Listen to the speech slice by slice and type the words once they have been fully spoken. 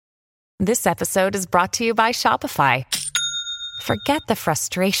This episode is brought to you by Shopify. Forget the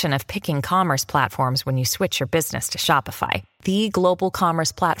frustration of picking commerce platforms when you switch your business to Shopify, the global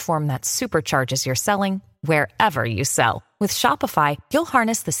commerce platform that supercharges your selling wherever you sell. With Shopify, you'll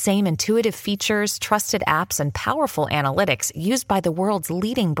harness the same intuitive features, trusted apps, and powerful analytics used by the world's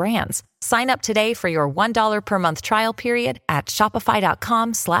leading brands. Sign up today for your $1 per month trial period at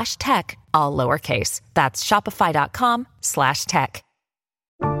shopify.com/tech, all lowercase. That's shopify.com/tech.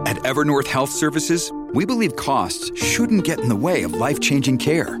 At Evernorth Health Services, we believe costs shouldn't get in the way of life-changing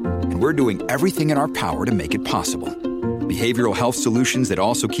care, and we're doing everything in our power to make it possible. Behavioral health solutions that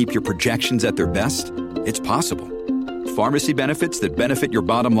also keep your projections at their best? It's possible. Pharmacy benefits that benefit your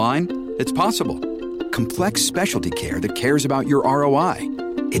bottom line? It's possible. Complex specialty care that cares about your ROI?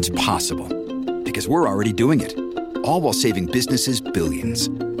 It's possible. Because we're already doing it. All while saving businesses billions.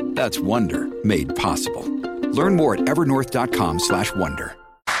 That's Wonder made possible. Learn more at evernorth.com/wonder.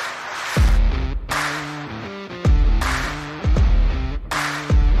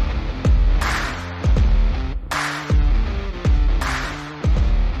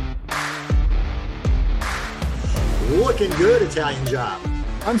 Looking good, Italian Job.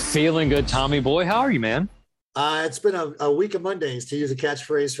 I'm feeling good, Tommy boy. How are you, man? It's been a week of Mondays, to use a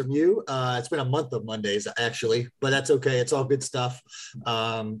catchphrase from you. It's been a month of Mondays, actually, but that's okay. It's all good stuff.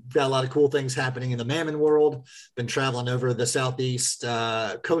 Got a lot of cool things happening in the Mammon world. Been traveling over the Southeast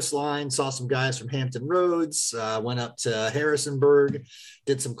coastline, saw some guys from Hampton Roads, went up to Harrisonburg,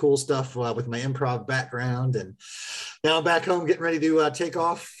 did some cool stuff with my improv background. And now I'm back home getting ready to take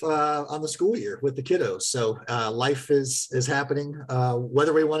off on the school year with the kiddos. So life is happening,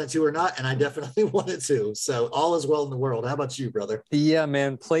 whether we want it to or not. And I definitely want it to. So all is well in the world. How about you, brother? Yeah,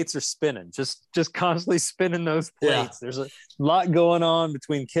 man. Plates are spinning, just constantly spinning those plates. Yeah. There's a lot going on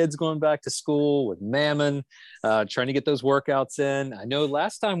between kids going back to school with Mammon, trying to get those workouts in. I know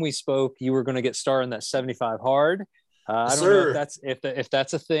last time we spoke, you were going to get started in that 75 hard. I don't know if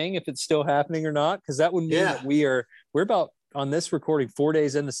that's a thing, if it's still happening or not, because that would mean that we're about on this recording 4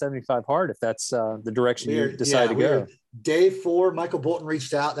 days into 75 hard, if that's the direction you decide to go. Day 4, Michael Bolton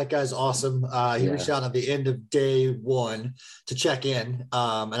reached out. That guy's awesome. He reached out at the end of day 1 to check in.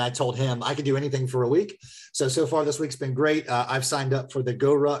 And I told him I could do anything for a week. So far this week's been great. I've signed up for the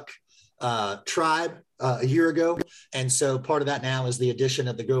Go Ruck tribe a year ago. And so part of that now is the addition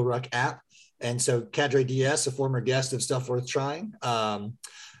of the Go Ruck app. And so Cadre DS, a former guest of Stuff Worth Trying,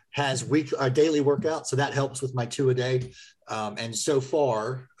 has daily workout. So that helps with my 2 a day. And so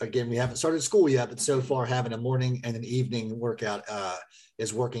far, again, we haven't started school yet, but so far having a morning and an evening workout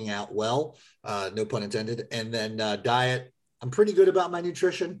is working out well, no pun intended. And then diet, I'm pretty good about my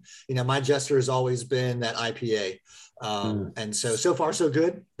nutrition. You know, my jester has always been that IPA. And so far so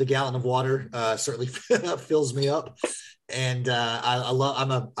good. The gallon of water certainly fills me up. And I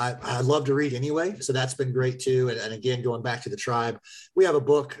love to read anyway. So that's been great too. And again, going back to the tribe, we have a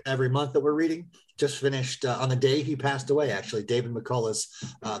book every month that we're reading. Just finished on the day he passed away, actually. David McCullough's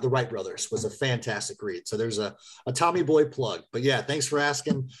The Wright Brothers was a fantastic read. So there's a Tommy Boy plug. But yeah, thanks for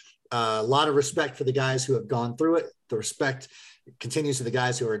asking. A lot of respect for the guys who have gone through it. The respect continues to the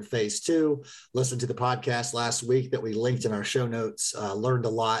guys who are in phase 2. Listened to the podcast last week that we linked in our show notes. Learned a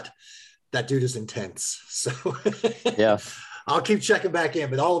lot. That dude is intense. So yeah, I'll keep checking back in,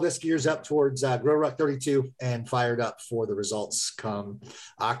 but all of this gears up towards Grow Ruck 32 and fired up for the results come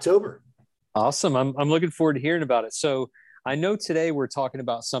October. Awesome. I'm looking forward to hearing about it. So I know today we're talking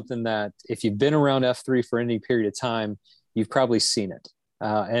about something that if you've been around F3 for any period of time, you've probably seen it.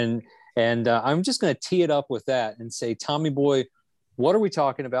 And I'm just going to tee it up with that and say, Tommy boy, what are we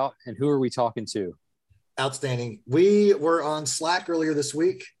talking about and who are we talking to? Outstanding. We were on Slack earlier this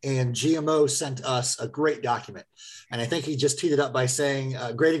week and GMO sent us a great document. And I think he just teed it up by saying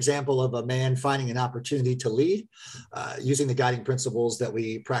a great example of a man finding an opportunity to lead using the guiding principles that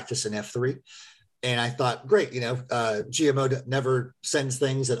we practice in F3. And I thought, great, GMO never sends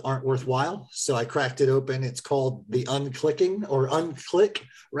things that aren't worthwhile. So I cracked it open. It's called the Unclicking, or Unclick,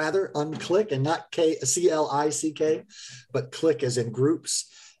 and not CLICK, but click as in groups.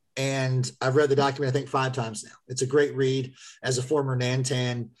 And I've read the document, I think 5 times now. It's a great read. As a former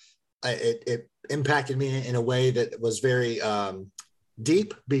Nantan, it impacted me in a way that was very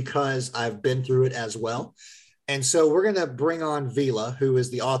deep because I've been through it as well. And so we're going to bring on Vila, who is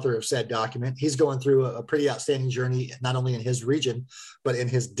the author of said document. He's going through a pretty outstanding journey, not only in his region, but in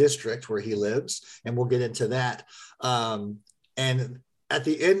his district where he lives. And we'll get into that. And at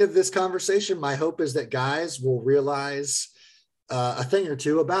the end of this conversation, my hope is that guys will realize a thing or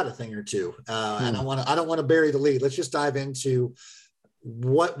two about a thing or two. And I don't want to bury the lead. Let's just dive into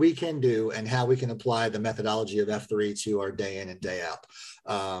what we can do and how we can apply the methodology of F3 to our day in and day out.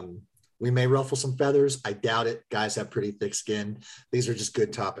 We may ruffle some feathers. I doubt it. Guys have pretty thick skin. These are just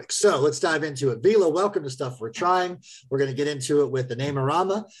good topics. So let's dive into it. Vila, welcome to Stuff We're Trying. We're going to get into it with the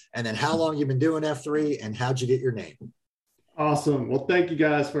Name-A-Rama, and then how long you've been doing F3 and how'd you get your name? Awesome. Well, thank you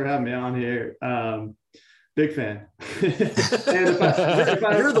guys for having me on here. Big fan. And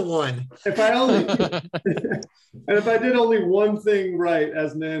You're the one. If I did only one thing right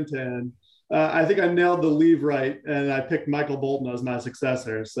as Nantan, I think I nailed the leave right, and I picked Michael Bolton as my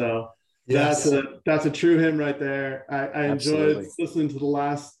successor. So yes. That's a true him right there. I enjoyed listening to the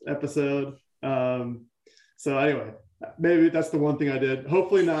last episode. So anyway, maybe that's the one thing I did.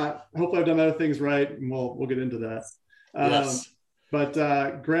 Hopefully not. Hopefully I've done other things right, and we'll get into that. Yes.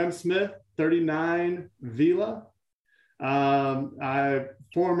 But Graham Smith, 39, Vila. I'm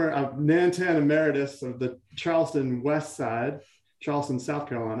Nantan Emeritus of the Charleston West Side, Charleston, South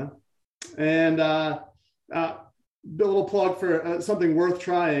Carolina. And a little plug for something worth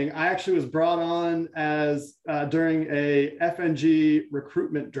trying. I actually was brought on as during a FNG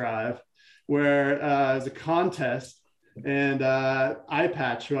recruitment drive where it was a contest, and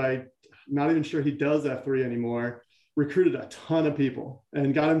iPatch, who I'm not even sure he does F3 anymore, recruited a ton of people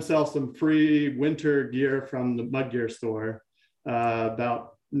and got himself some free winter gear from the Mud Gear store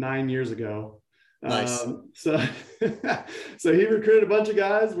about 9 years ago. Nice. So he recruited a bunch of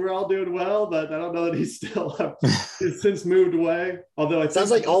guys. We're all doing well, but I don't know that he's since moved away. Although it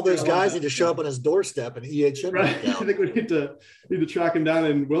sounds like all those guys need to show up on his doorstep and EHM. Right. I think we need to track him down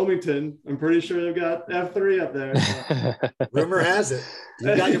in Wilmington. I'm pretty sure they've got F3 up there. So. Rumor has it.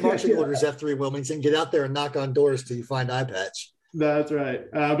 You got your marching orders, F3 Wilmington. Get out there and knock on doors till you find iPatch. That's right.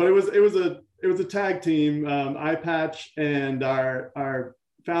 But it was a tag team. iPatch and our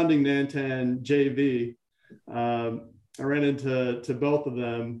founding Nantan JV. I ran into both of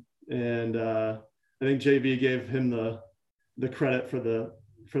them, and I think JV gave him the credit for the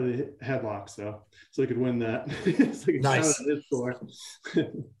headlock, so he could win that. So nice. His score.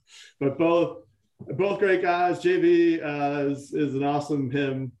 But both great guys. JV is an awesome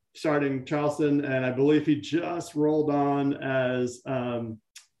him starting Charleston, and I believe he just rolled on as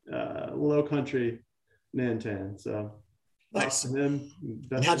Low Country Nantan. So. Nice. And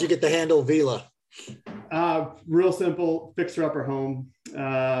how'd you get the handle Vila? Real simple, fixer-upper home.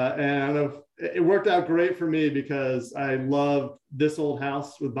 And it worked out great for me because I love This Old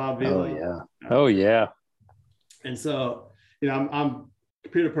House with Bob Vila. Oh, yeah. And so, I'm a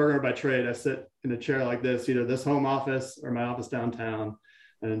computer programmer by trade. I sit in a chair like this, either this home office or my office downtown,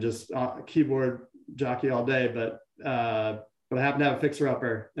 and just keyboard jockey all day. But I happen to have a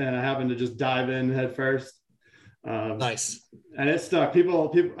fixer-upper, and I happen to just dive in head first. Nice. And it stuck.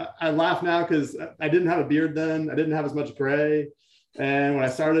 People I laugh now because I didn't have a beard then. I didn't have as much gray, and when I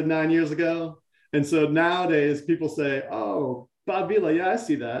started 9 years ago, and so nowadays people say, "Oh, Bob Vila, yeah, I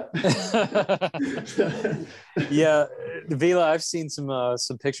see that." Yeah, Vila, I've seen some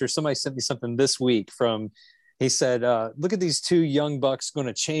pictures. Somebody sent me something this week he said, look at these two young bucks going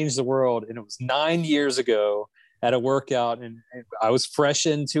to change the world, and it was 9 years ago at a workout, and I was fresh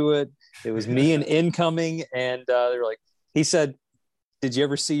into it. It was me and incoming, and they were like, he said, did you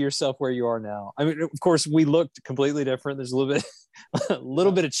ever see yourself where you are now? I mean, of course, we looked completely different. There's a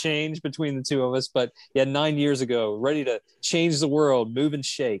little bit of change between the two of us, but yeah, 9 years ago, ready to change the world, move and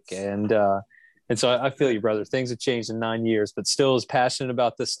shake. And so I feel you, brother. Things have changed in 9 years, but still as passionate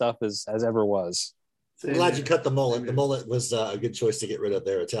about this stuff as ever was. I'm glad you cut the mullet. The mullet was a good choice to get rid of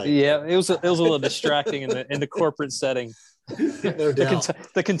there. Italian. Yeah, it was a little distracting in the corporate setting. No doubt.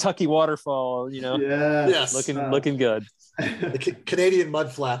 The Kentucky waterfall, Yeah. Yes. Looking good. The Canadian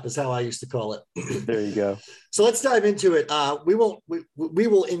mud flap is how I used to call it. There you go. So let's dive into it. We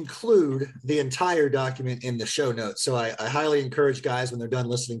will include the entire document in the show notes. So I highly encourage guys when they're done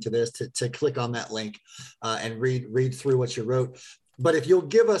listening to this to click on that link and read through what you wrote. But if you'll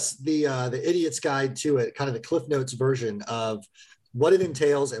give us the idiot's guide to it, kind of the Cliff Notes version of what it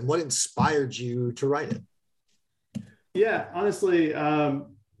entails and what inspired you to write it. Yeah, honestly,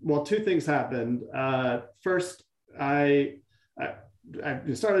 well, two things happened. First, I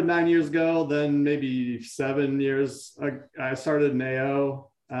started 9 years ago. Then maybe 7 years, I started an AO,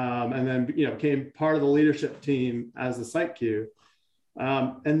 and then became part of the leadership team as a site Q,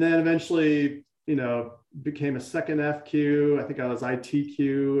 and then eventually became a second FQ. I think I was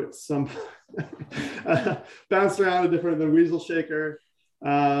ITQ at some bounced around a different than Weasel Shaker,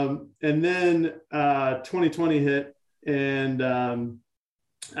 and then 2020 hit. And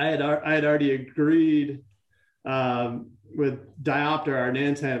I had already agreed with Diopter, our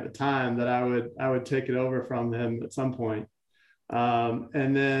Nantan at the time, that I would take it over from him at some point.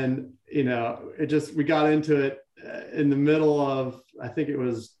 And then we got into it in the middle of, I think it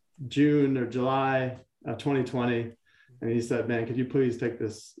was June or July of 2020. And he said, man, could you please take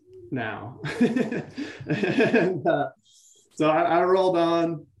this now? And so I rolled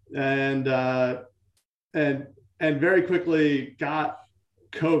on and very quickly got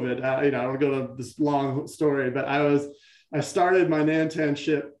COVID. I don't go to this long story, but I started my Nantan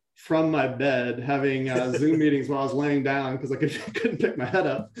ship from my bed, having Zoom meetings while I was laying down because I couldn't pick my head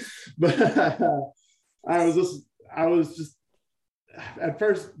up. But I was just at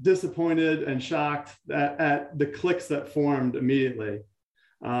first disappointed and shocked at the cliques that formed immediately.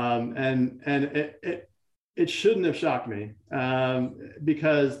 And it shouldn't have shocked me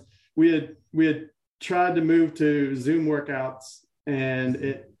because we had tried to move to Zoom workouts,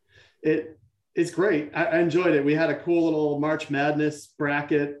 and it's great. I enjoyed it. We had a cool little March Madness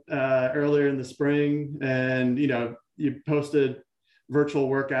bracket earlier in the spring, and you posted virtual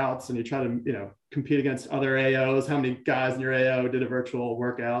workouts and you try to compete against other AOs. How many guys in your AO did a virtual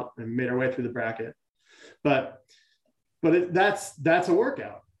workout and made our way through the bracket? But that's a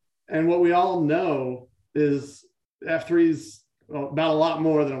workout, and what we all know is F3's about a lot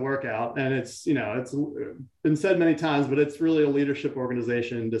more than a workout. And it's been said many times, but it's really a leadership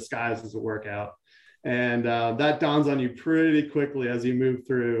organization disguised as a workout. And that dawns on you pretty quickly as you move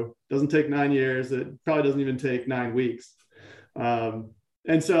through. It doesn't take 9 years. It probably doesn't even take 9 weeks. And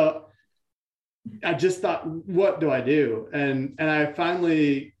so I just thought, what do I do? And I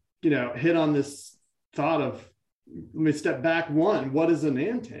finally, hit on this thought of, let me step back. One, what is a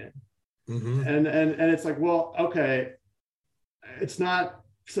Nantan? Mm-hmm. And it's like, well, okay, it's not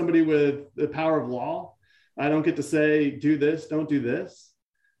somebody with the power of law. I don't get to say, do this, don't do this.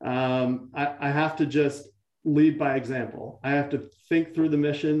 I have to just lead by example. I have to think through the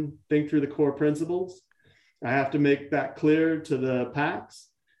mission, think through the core principles. I have to make that clear to the packs.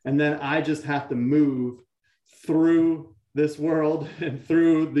 And then I just have to move through this world and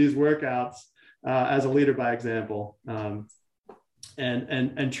through these workouts as a leader by example,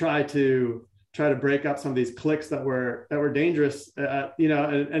 and try to break up some of these cliques that were dangerous,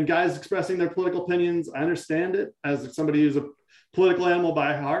 and guys expressing their political opinions. I understand it as somebody who's a political animal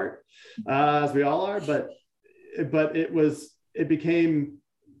by heart, as we all are, but it became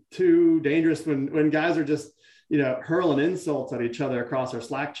too dangerous when guys are just, hurling insults at each other across our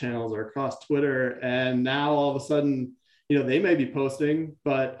Slack channels or across Twitter. And now all of a sudden, they may be posting,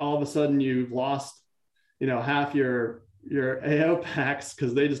 but all of a sudden you've lost, half your AO packs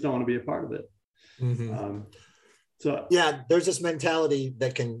because they just don't want to be a part of it. Mm-hmm. So yeah, there's this mentality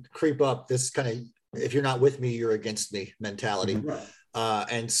that can creep up, this kind of, if you're not with me, you're against me mentality. Right.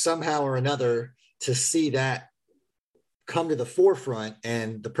 And somehow or another, to see that come to the forefront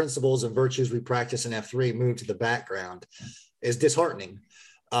and the principles and virtues we practice in F3 move to the background is disheartening.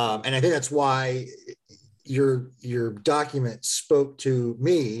 And I think that's why your document spoke to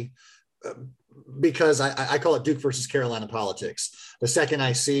me, because I call it Duke versus Carolina politics. The second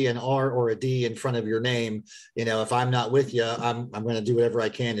I see an R or a D in front of your name, if I'm not with you, I'm going to do whatever I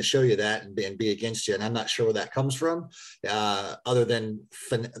can to show you that and be against you. And I'm not sure where that comes from, other than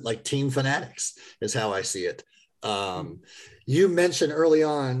like team fanatics is how I see it. You mentioned early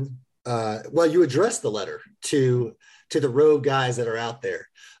on, you addressed the letter to the rogue guys that are out there.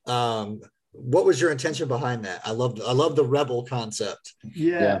 What was your intention behind that? I love the rebel concept.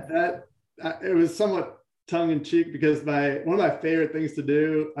 Yeah. It was somewhat tongue in cheek because one of my favorite things to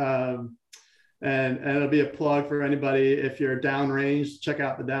do, and it'll be a plug for anybody. If you're downrange, check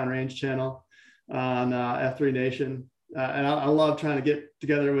out the downrange channel on F3 Nation. And I love trying to get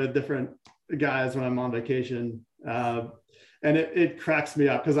together with different guys when I'm on vacation. And it cracks me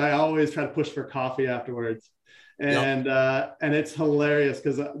up because I always try to push for coffee afterwards. And it's hilarious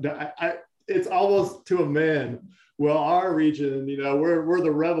because it's almost to a man. Well, our region, we're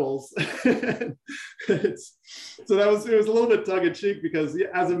the rebels. So it was a little bit tongue in cheek because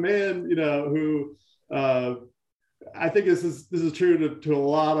as a man, who I think this is true to a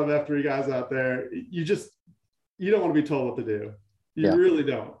lot of F3 guys out there. You don't want to be told what to do. You really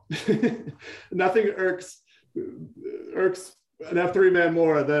don't. Nothing irks an F3 man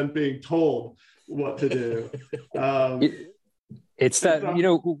more than being told what to do. It's that,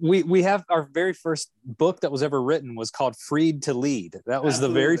 we have our very first book that was ever written was called Freed to Lead. That was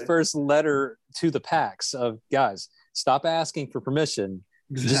Absolutely. The very first letter to the packs of guys, stop asking for permission.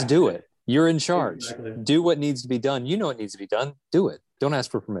 Exactly. Just do it. You're in charge. Exactly. Do what needs to be done. You know what needs to be done. Do it. Don't ask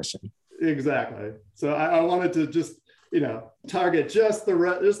for permission. Exactly. So I wanted to just, target just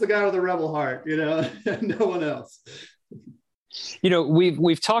the guy with the rebel heart, no one else.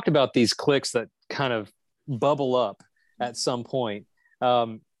 We've talked about these cliques that kind of bubble up at some point.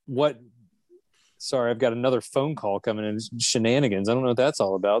 Sorry, I've got another phone call coming in. Shenanigans. I don't know what that's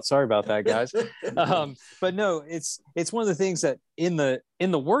all about. Sorry about that, guys. But no, it's one of the things that in the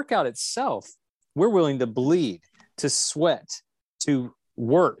workout itself, we're willing to bleed, to sweat, to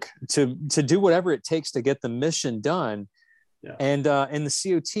work, to do whatever it takes to get the mission done. Yeah. And in the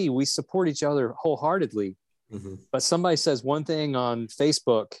COT, we support each other wholeheartedly. Mm-hmm. But somebody says one thing on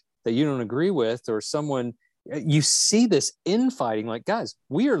Facebook that you don't agree with, or someone, you see this infighting, like, guys,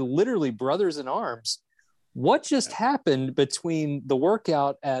 we are literally brothers in arms. What just happened between the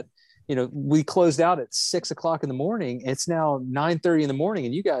workout at, we closed out at 6 o'clock in the morning. It's now 9:30 in the morning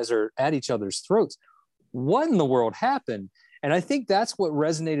and you guys are at each other's throats. What in the world happened? And I think that's what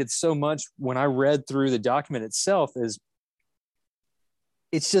resonated so much when I read through the document itself is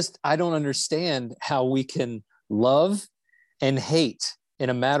it's just, I don't understand how we can love and hate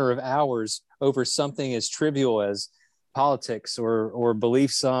in a matter of hours over something as trivial as politics or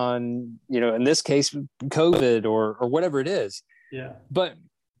beliefs on, in this case, COVID or whatever it is. Yeah. But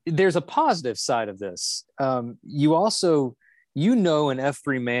there's a positive side of this. You also, an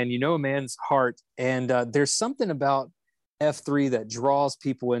F3 man, a man's heart. And there's something about F3 that draws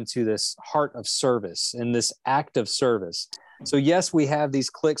people into this heart of service and this act of service. So yes, we have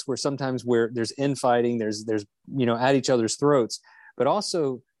these cliques where sometimes there's infighting, there's at each other's throats, but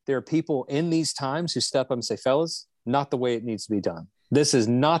also there are people in these times who step up and say, fellas, not the way it needs to be done. This is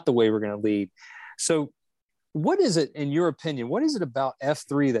not the way we're going to lead. So what is it, in your opinion, what is it about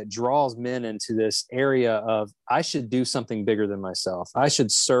F3 that draws men into this area of, I should do something bigger than myself. I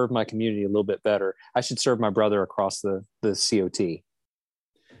should serve my community a little bit better. I should serve my brother across the COT.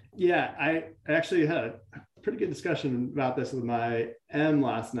 Yeah, I actually had a pretty good discussion about this with my M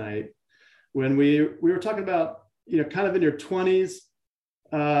last night when we were talking about, kind of in your 20s,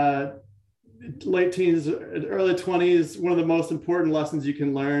 late teens, early 20s, one of the most important lessons you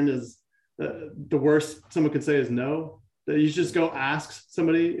can learn is the worst someone could say is no. That you just go ask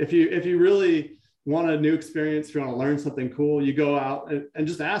somebody. If you really want a new experience, if you want to learn something cool, you go out and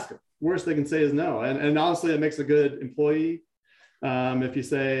just ask them. Worst they can say is no. And honestly, it makes a good employee. If you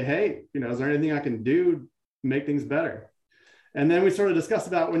say, hey, is there anything I can do to make things better? And then we sort of discussed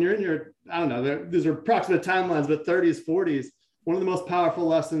about when you're in your, I don't know, these are approximate timelines, but 30s, 40s, one of the most powerful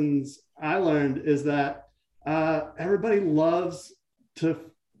lessons I learned is that everybody loves to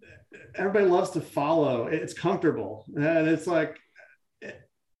follow. It's comfortable. And it's like,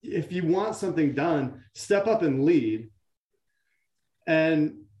 if you want something done, step up and lead.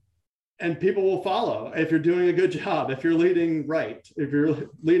 And people will follow if you're doing a good job, if you're leading right, if you're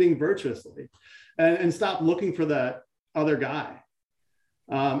leading virtuously, and stop looking for that other guy.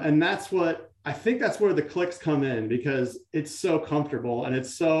 And that's where the cliques come in, because it's so comfortable and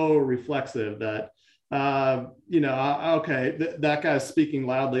it's so reflexive that, that guy's speaking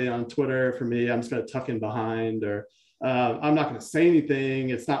loudly on Twitter for me. I'm just going to tuck in behind, or I'm not going to say anything.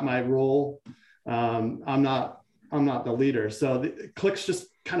 It's not my role. I'm not the leader. So the cliques just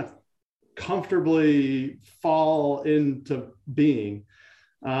kind of comfortably fall into being.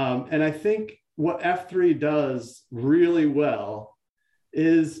 And I think what F3 does really well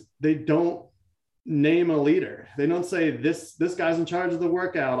is they don't name a leader. They don't say this guy's in charge of the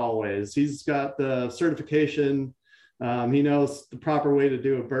workout always. He's got the certification. He knows the proper way to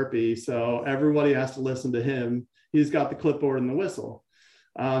do a burpee. So everybody has to listen to him. He's got the clipboard and the whistle.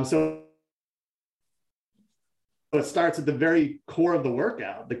 So it starts at the very core of the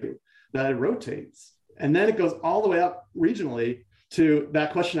workout that it rotates. And then it goes all the way up regionally to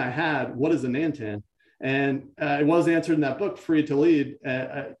that question I had, what is a Nantan? And it was answered in that book, Free to Lead,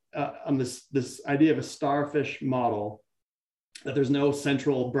 on this idea of a starfish model, that there's no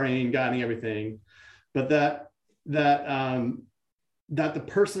central brain guiding everything, but that the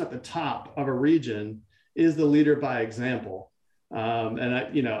person at the top of a region is the leader by example. And I,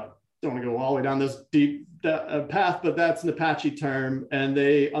 don't want to go all the way down this deep path, but that's an Apache term. And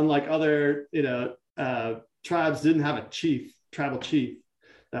they, unlike other, tribes, didn't have a tribal chief.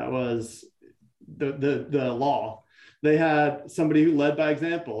 That was the law. They had somebody who led by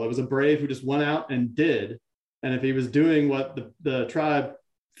example. It was a brave who just went out and did. And if he was doing what the tribe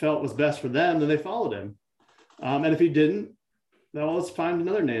felt was best for them, then they followed him. And if he didn't, well, let's find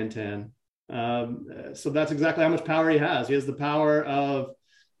another Nantan. So that's exactly how much power he has. He has the power of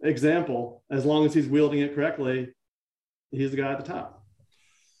example. As long as he's wielding it correctly, he's the guy at the top.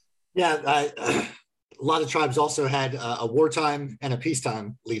 Yeah, a lot of tribes also had a wartime and a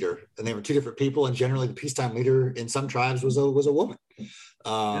peacetime leader, and they were two different people. And generally, the peacetime leader in some tribes was a woman,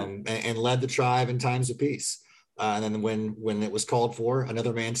 and led the tribe in times of peace. And then when it was called for,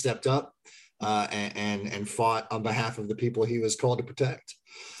 another man stepped up and fought on behalf of the people he was called to protect.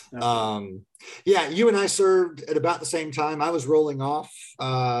 Yeah, you and I served at about the same time. I was rolling off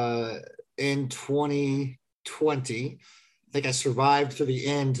in 2020. I think I survived to the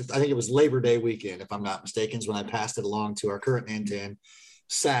end. I think it was Labor Day weekend, if I'm not mistaken, is when I passed it along to our current Nantan,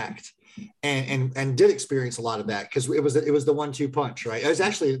 SACT, and did experience a lot of that because it was the 1-2 punch, right? It was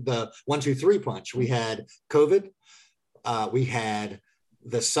actually the 1-2-3 punch. We had COVID, we had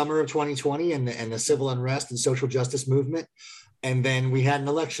the summer of 2020 and the civil unrest and social justice movement. And then we had an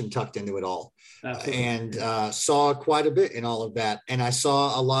election tucked into it all. And saw quite a bit in all of that. And I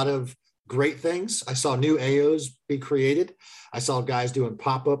saw a lot of great things. I saw new AOs be created. I saw guys doing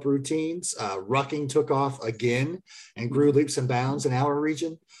pop-up routines. Rucking took off again and grew leaps and bounds in our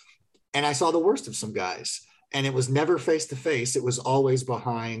region. And I saw the worst of some guys. And it was never face-to-face. It was always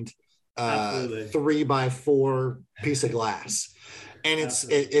behind 3x4 piece of glass. And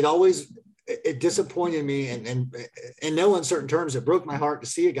it always... It disappointed me, and in no uncertain terms, it broke my heart to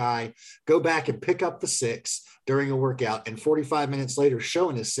see a guy go back and pick up the 6 during a workout and 45 minutes later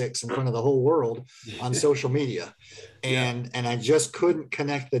showing his 6 in front of the whole world on social media. And I just couldn't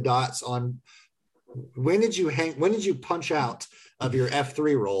connect the dots on when did you punch out of your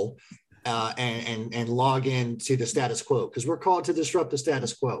F3 role and log in to the status quo, because we're called to disrupt the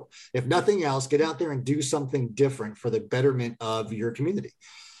status quo. If nothing else, get out there and do something different for the betterment of your community.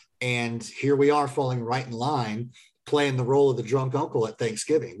 And here we are falling right in line, playing the role of the drunk uncle at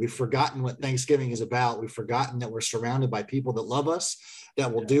Thanksgiving. We've forgotten what Thanksgiving is about. We've forgotten that we're surrounded by people that love us,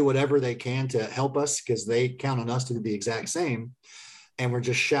 that will do whatever they can to help us because they count on us to do the exact same. And we're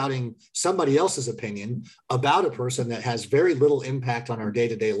just shouting somebody else's opinion about a person that has very little impact on our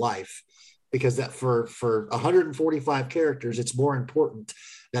day-to-day life, because that for 145 characters, it's more important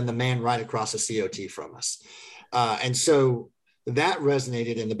than the man right across the COT from us. And so that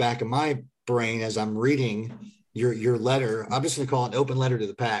resonated in the back of my brain as I'm reading your letter. I'm just going to call it an open letter to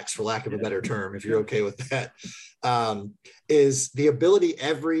the PAX, for lack of a better term, if you're okay with that. Is the ability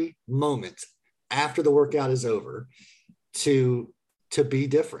every moment after the workout is over to be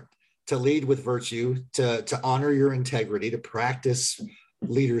different, to lead with virtue, to honor your integrity, to practice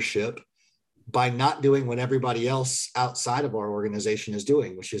leadership by not doing what everybody else outside of our organization is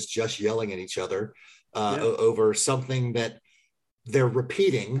doing, which is just yelling at each other over something that they're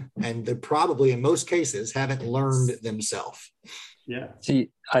repeating, and they probably in most cases haven't learned themselves. Yeah. See,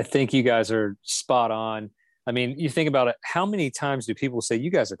 I think you guys are spot on. I mean, you think about it, how many times do people say,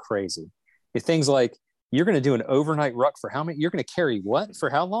 you guys are crazy? Things like, you're going to do an overnight ruck for how many, you're going to carry what for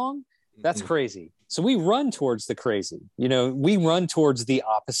how long? That's crazy. So we run towards the crazy, we run towards the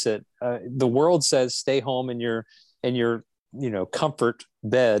opposite. The world says, stay home in your comfort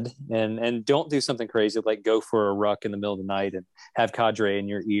bed and don't do something crazy, like go for a ruck in the middle of the night and have cadre in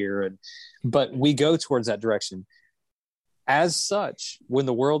your ear. But we go towards that direction. As such, when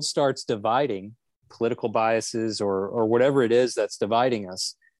the world starts dividing political biases or whatever it is that's dividing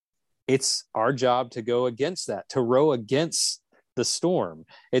us, it's our job to go against that, to row against the storm.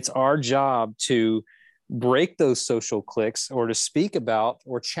 It's our job to break those social cliques, or to speak about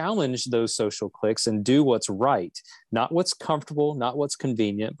or challenge those social cliques and do what's right, not what's comfortable, not what's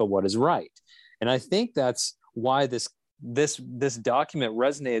convenient, but what is right. And I think that's why this document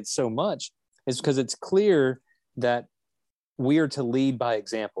resonated so much, is because it's clear that we are to lead by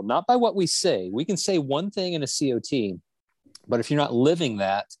example, not by what we say. We can say one thing in a COT, but if you're not living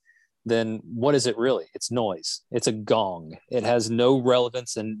that, then what is it really? It's noise. It's a gong. It has no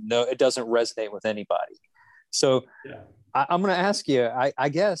relevance and it doesn't resonate with anybody. So I'm going to ask you, I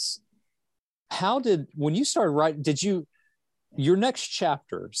guess, when you started writing, your next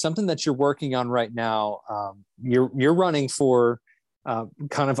chapter, something that you're working on right now, you're running for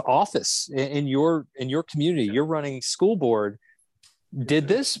kind of office in your community, you're running school board. Did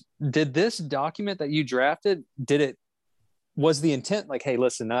this document that you drafted, was the intent like, hey,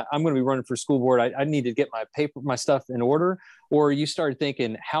 listen, I'm going to be running for school board, I need to get my stuff in order? Or you started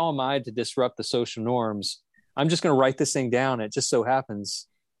thinking, how am I to disrupt the social norms? I'm just going to write this thing down. It just so happens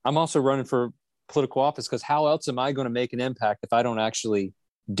I'm also running for political office, because how else am I going to make an impact if I don't actually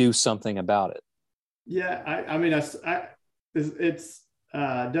do something about it? Yeah, I mean, it's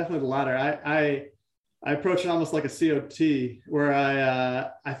definitely the latter. I approach it almost like a COT, where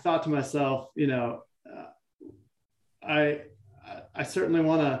I thought to myself, I certainly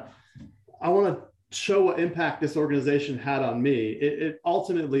want to show what impact this organization had on me. It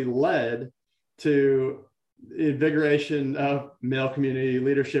ultimately led to invigoration of male community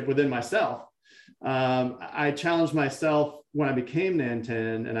leadership within myself. I challenged myself when I became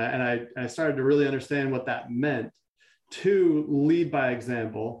Nantan, and I started to really understand what that meant, to lead by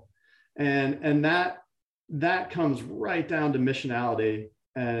example, and that comes right down to missionality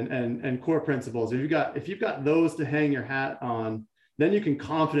and core principles. If you've got those to hang your hat on, then you can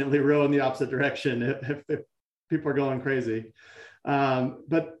confidently row in the opposite direction if people are going crazy.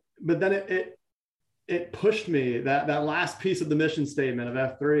 But then it pushed me, that last piece of the mission statement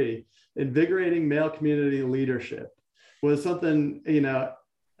of F3, invigorating male community leadership, was something,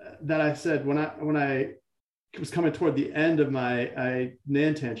 that I said when I was coming toward the end of my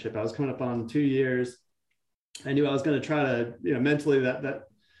Nantanship. I was coming up on 2 years. I knew I was going to try to, mentally that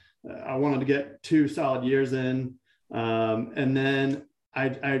I wanted to get 2 solid years in. And then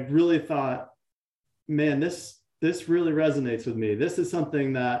I really thought, man, this really resonates with me. This is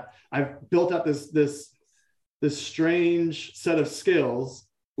something that I've built up this strange set of skills,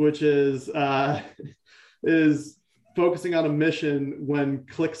 which is focusing on a mission when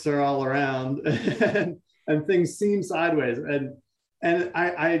cliques are all around and things seem sideways. And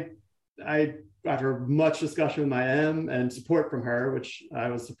I after much discussion with my M and support from her, which I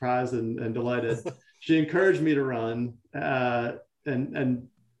was surprised and delighted, she encouraged me to run. And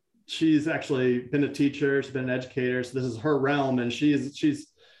she's actually been a teacher, she's been an educator, so this is her realm, and she's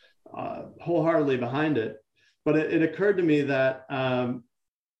wholeheartedly behind it. But it occurred to me that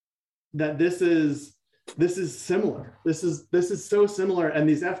that this is similar. This is so similar, and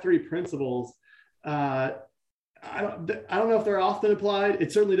these F3 principles, I don't know if they're often applied.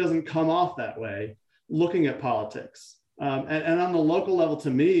 It certainly doesn't come off that way looking at politics. And on the local level, to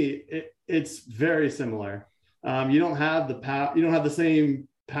me, it's very similar. You don't have the power. You don't have the same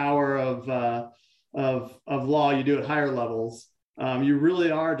power of law you do at higher levels. You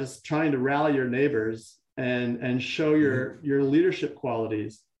really are just trying to rally your neighbors and show your leadership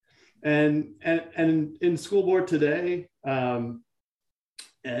qualities. And in school board today,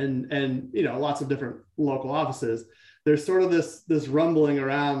 and lots of different local offices, there's sort of this rumbling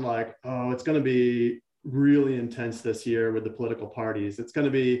around like, oh, it's going to be really intense this year with the political parties. It's going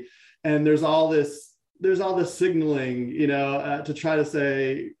to be, and there's all this signaling, to try to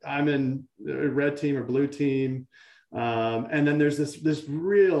say I'm in a red team or blue team, and then there's this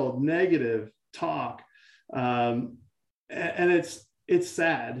real negative talk, and it's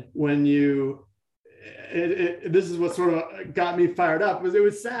sad when you. This is what sort of got me fired up, was it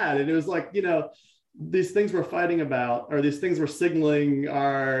was sad. And it was like, these things we're fighting about, or these things we're signaling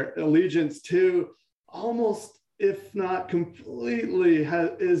our allegiance to, almost, if not completely,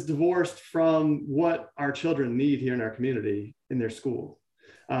 is divorced from what our children need here in our community, in their school.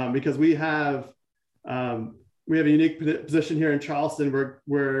 Because we have a unique position here in Charleston.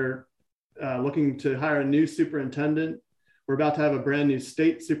 We're looking to hire a new superintendent. We're about to have a brand new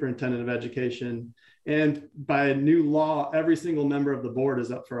state superintendent of education. And by new law, every single member of the board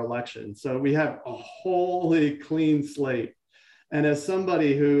is up for election. So we have a wholly clean slate. And as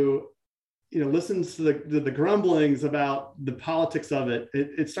somebody who, listens to the grumblings about the politics of it,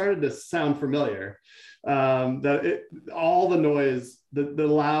 it started to sound familiar. All the noise, the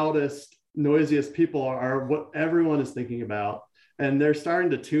loudest, noisiest people are what everyone is thinking about. And they're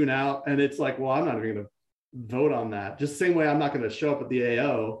starting to tune out. And it's like, well, I'm not even going to vote on that. Just the same way I'm not going to show up at the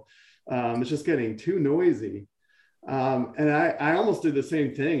AO. It's just getting too noisy. And I almost did the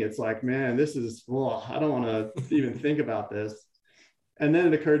same thing. It's like, man, I don't want to even think about this. And then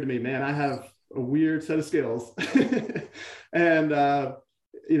it occurred to me, man, I have a weird set of skills. And, I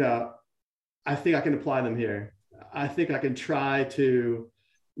think I can apply them here. I think I can try to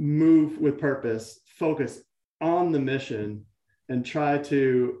move with purpose, focus on the mission, and try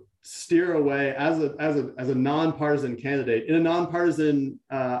to steer away as a nonpartisan candidate in a nonpartisan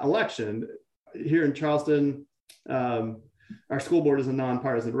election here in Charleston. Our school board is a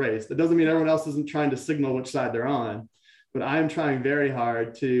nonpartisan race. That doesn't mean everyone else isn't trying to signal which side they're on, but I'm trying very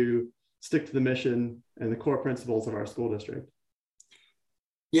hard to stick to the mission and the core principles of our school district.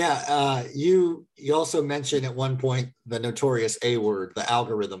 Yeah, you also mentioned at one point the notorious A word, the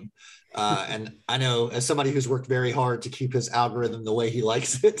algorithm. And I know, as somebody who's worked very hard to keep his algorithm the way he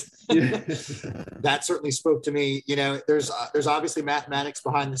likes it, that certainly spoke to me. There's obviously mathematics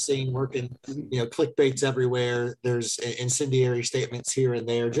behind the scene working, clickbaits everywhere. There's incendiary statements here and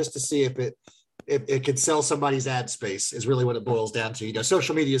there, just to see if it could sell somebody's ad space is really what it boils down to.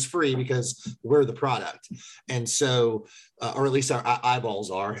 Social media is free because we're the product. And so, or at least our eyeballs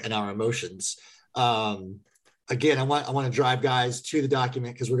are, and our emotions. Again, I want to drive guys to the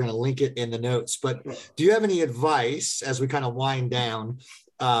document because we're going to link it in the notes. But do you have any advice as we kind of wind down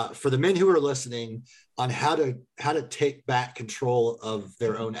for the men who are listening on how to take back control of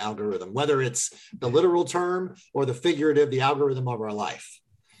their own algorithm, whether it's the literal term or the figurative, the algorithm of our life?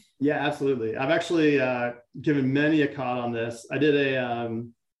 Yeah, absolutely. I've actually given many a call on this. I did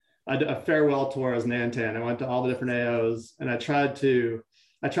a farewell tour as Nantan. I went to all the different AOs, and I tried to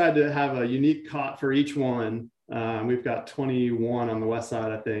I tried to have a unique cot for each one. We've got 21 on the west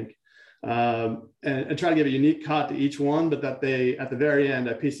side, I think. And try to give a unique cot to each one, but that they, at the very end,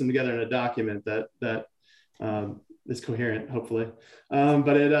 I pieced them together in a document that is coherent, hopefully. I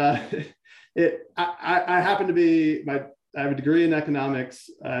happen to be, I have a degree in economics.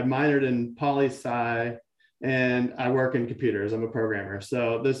 I minored in poli-sci, and I work in computers. I'm a programmer.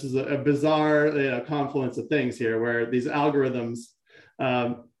 So this is a bizarre confluence of things here, where these algorithms,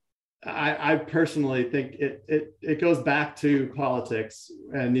 I personally think it goes back to politics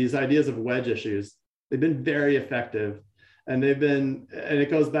and these ideas of wedge issues. They've been very effective, and it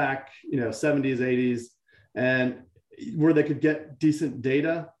goes back, 70s, 80s, and where they could get decent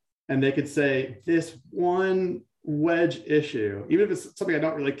data, and they could say, this one wedge issue, even if it's something I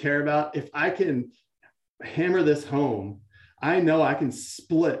don't really care about, if I can hammer this home, I know I can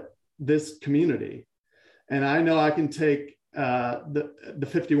split this community, and I know I can take the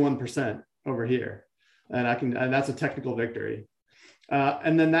 51% over here, and that's a technical victory.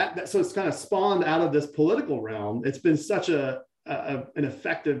 And then so it's kind of spawned out of this political realm. It's been such an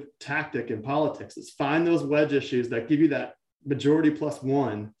effective tactic in politics. It's find those wedge issues that give you that majority plus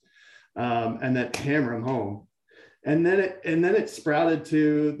one, and then hammer them home. And then it sprouted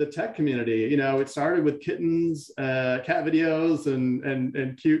to the tech community. It started with kittens, cat videos,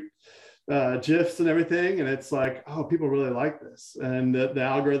 and cute GIFs and everything. And it's like, oh, people really like this. And the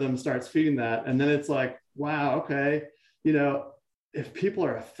algorithm starts feeding that. And then it's like, wow, okay, if people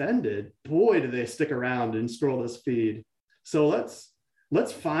are offended, boy, do they stick around and scroll this feed. So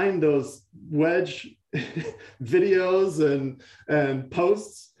let's find those wedge videos and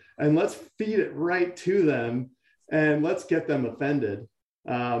posts, and let's feed it right to them. And let's get them offended.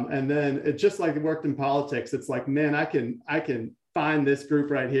 And then it just like it worked in politics. It's like, man, I can find this group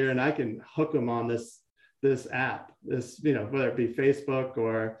right here, and I can hook them on this app, whether it be Facebook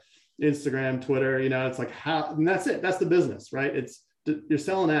or Instagram, Twitter, it's like and that's it. That's the business, right? You're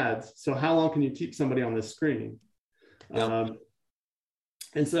selling ads. So how long can you keep somebody on this screen? Yep.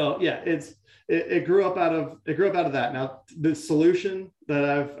 And so, yeah, it grew up out of that. Now, the solution that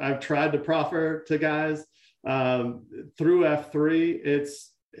I've tried to proffer to guys, through F3,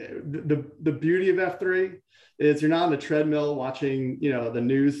 it's the beauty of F3 is you're not on a treadmill watching, the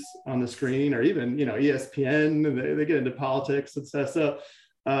news on the screen, or even, ESPN, and they get into politics and stuff. So,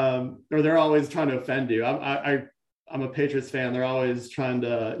 or they're always trying to offend you. I'm a Patriots fan. They're always trying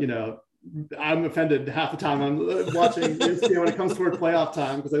to, I'm offended half the time I'm watching ESPN when it comes toward playoff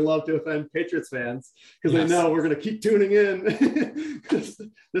time, because they love to offend Patriots fans, because they know we're going to keep tuning in.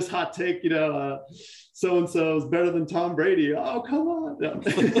 This hot take, so-and-so is better than Tom Brady. Oh, come on.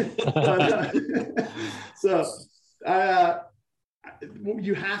 So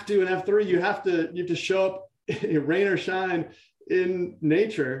you have to, in F3, you have to show up, rain or shine, in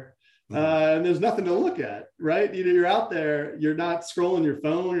nature. And there's nothing to look at, right? You're out there, you're not scrolling your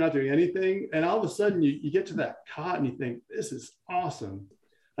phone, you're not doing anything. And all of a sudden you get to that cot and you think, this is awesome.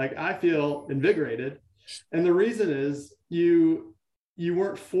 Like, I feel invigorated. And the reason is you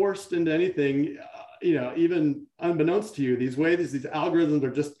weren't forced into anything, even unbeknownst to you. These algorithms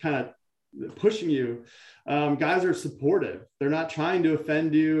are just kind of pushing you. Guys are supportive. They're not trying to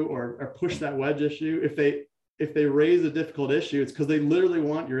offend you or push that wedge issue. If they raise a difficult issue, it's because they literally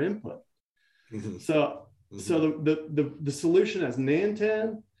want your input. Mm-hmm. So the solution as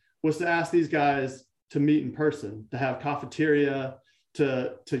Nantan was to ask these guys to meet in person, to have cafeteria,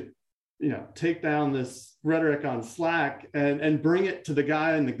 to take down this rhetoric on Slack and bring it to the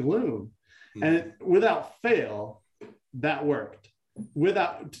guy in the gloom. Mm-hmm. And without fail, that worked.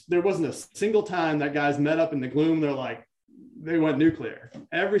 There wasn't a single time that guys met up in the gloom. They went nuclear.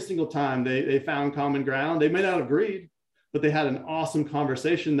 Every single time they found common ground. They may not have agreed, but they had an awesome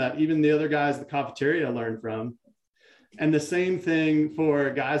conversation that even the other guys at the cafeteria learned from. And the same thing for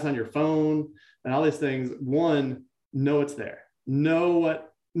guys on your phone and all these things. One, know it's there. Know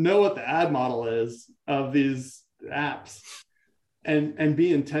what the ad model is of these apps, and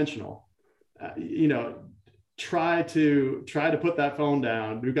be intentional. Try to put that phone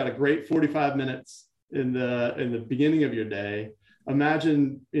down. We've got a great 45 minutes in the beginning of your day.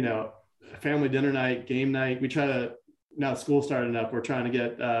 Imagine, family dinner night, game night. We try to, now school starting up, we're trying to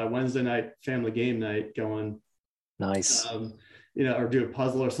get Wednesday night family game night going. Nice. Or do a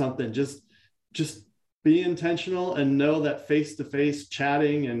puzzle or something. Just be intentional and know that face-to-face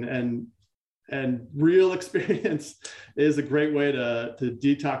chatting and real experience is a great way to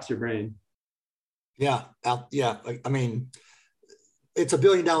detox your brain. Yeah. I mean, it's $1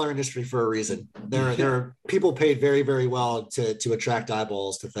 billion industry for a reason. There are people paid very, very well to attract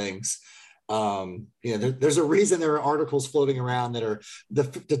eyeballs to things. There's a reason there are articles floating around that are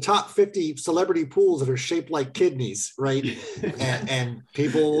the top 50 celebrity pools that are shaped like kidneys, right? and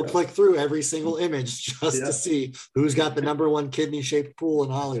people will click through every single image just to see who's got the number one kidney shaped pool in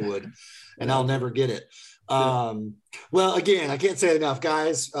Hollywood, and I'll never get it. Well, again, I can't say it enough,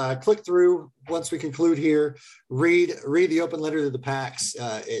 guys. Click through once we conclude here. Read the open letter to the PAX.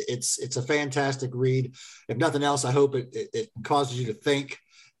 It's a fantastic read. If nothing else, I hope it causes you to think.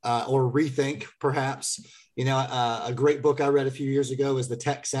 Or rethink, perhaps. A great book I read a few years ago is The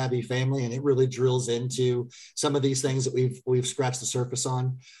Tech Savvy Family, and it really drills into some of these things that we've scratched the surface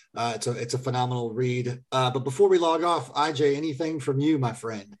on. It's a phenomenal read. But before we log off, IJ, anything from you, my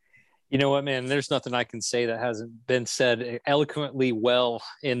friend? You know what, man? There's nothing I can say that hasn't been said eloquently well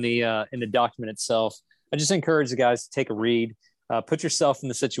in the document itself. I just encourage the guys to take a read, put yourself in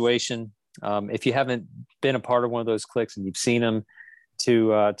the situation. If you haven't been a part of one of those clicks and you've seen them,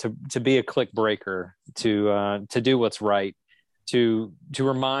 to be a click breaker, to do what's right, to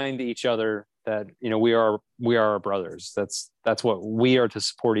remind each other that we are our brothers. That's what we are, to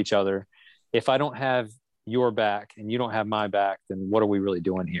support each other. If I don't have your back and you don't have my back, then what are we really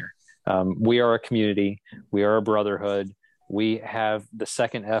doing here? We are a community. We are a brotherhood. We have the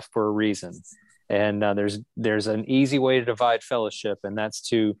second F for a reason. And there's an easy way to divide fellowship, and that's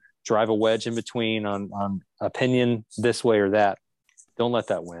to drive a wedge in between on opinion this way or that. Don't let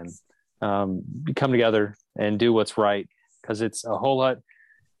that win. Come together and do what's right, because it's a whole lot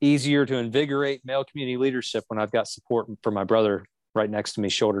easier to invigorate male community leadership when I've got support from my brother right next to me,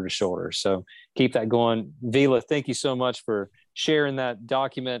 shoulder to shoulder. So keep that going. Vila, thank you so much for sharing that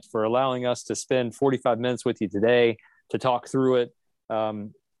document, for allowing us to spend 45 minutes with you today to talk through it.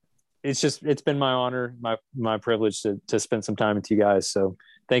 It's been my honor, my privilege to spend some time with you guys. So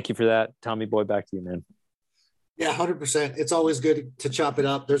thank you for that. Tommy Boy, back to you, man. Yeah, 100%. It's always good to chop it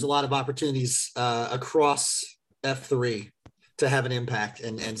up. There's a lot of opportunities across F3 to have an impact.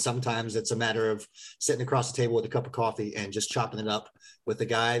 And sometimes it's a matter of sitting across the table with a cup of coffee and just chopping it up with a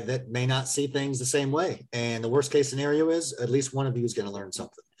guy that may not see things the same way. And the worst case scenario is at least one of you is going to learn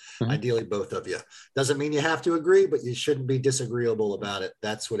something. Mm-hmm. Ideally, both of you. Doesn't mean you have to agree, but you shouldn't be disagreeable about it.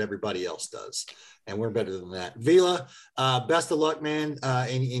 That's what everybody else does. And we're better than that. Vila, best of luck, man,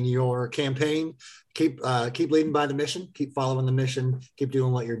 in your campaign. Keep leading by the mission. Keep following the mission. Keep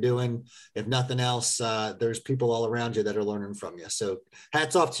doing what you're doing. If nothing else, there's people all around you that are learning from you. So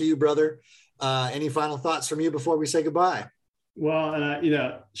hats off to you, brother. Any final thoughts from you before we say goodbye? Well,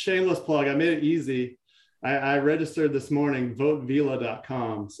 shameless plug. I made it easy. I registered this morning,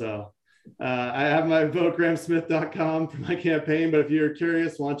 votevila.com. So I have my votegrahamsmith.com for my campaign. But if you're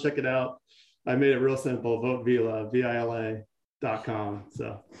curious, want to check it out, I made it real simple. Votevila, VILA.com.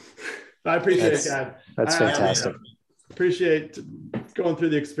 So I appreciate it, guys. That's fantastic. Appreciate going through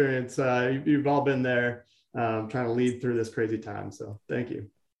the experience. You've all been there, trying to lead through this crazy time. So thank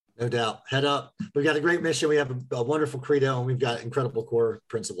you. No doubt. Head up. We've got a great mission. We have a wonderful credo, and we've got incredible core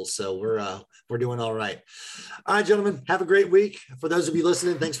principles. So we're doing all right. All right, gentlemen, have a great week. For those of you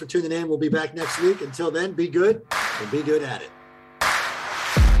listening, thanks for tuning in. We'll be back next week. Until then, be good and be good at it.